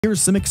Here's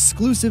some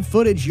exclusive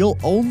footage you'll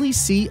only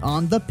see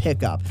on The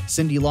Pickup.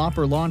 Cyndi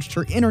Lauper launched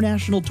her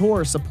international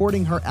tour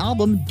supporting her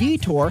album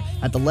Detour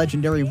at the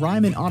legendary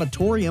Ryman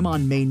Auditorium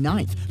on May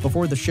 9th.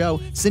 Before the show,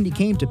 Cyndi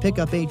came to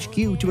Pickup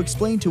HQ to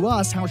explain to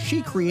us how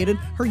she created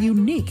her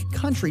unique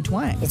country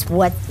twang. It's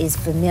what is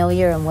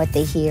familiar and what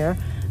they hear.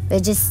 They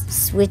just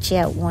switch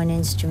out one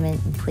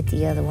instrument and put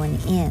the other one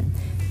in.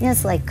 You know,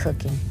 it's like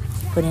cooking.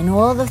 Put in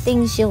all the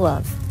things you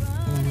love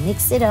and then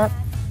mix it up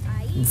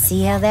and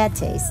see how that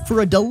tastes.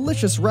 For a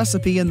delicious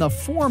recipe in the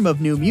form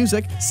of new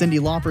music, Cyndi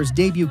Lauper's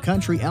debut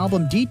country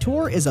album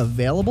Detour is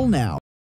available now.